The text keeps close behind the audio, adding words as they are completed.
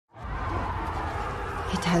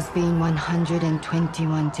It has been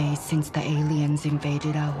 121 days since the aliens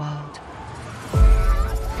invaded our world.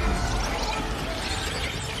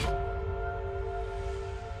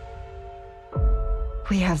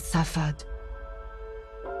 We have suffered.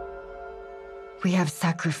 We have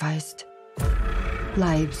sacrificed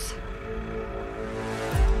lives,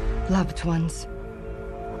 loved ones.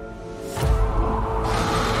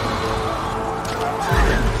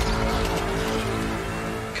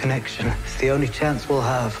 Connection is the only chance we'll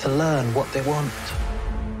have to learn what they want.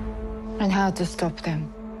 And how to stop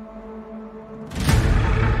them.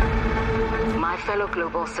 My fellow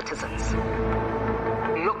global citizens,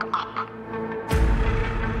 look up.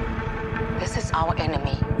 This is our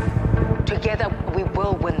enemy. Together, we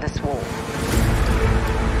will win this war.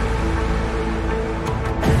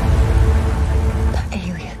 The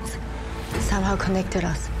aliens somehow connected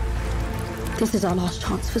us. This is our last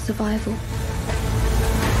chance for survival.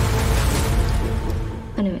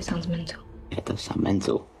 I know it sounds mental. It does sound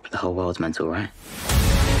mental, but the whole world's mental, right?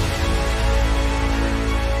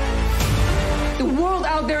 The world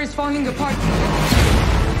out there is falling apart.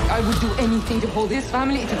 I would do anything to hold this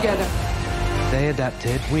family together. They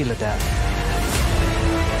adapted, we'll adapt.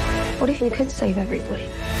 What if you could save everybody?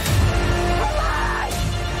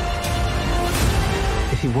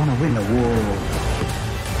 If you want to win a war,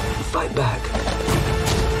 fight back.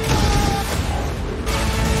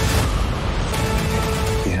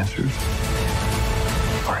 The answers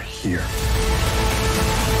are here.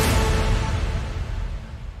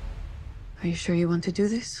 Are you sure you want to do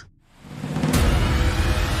this?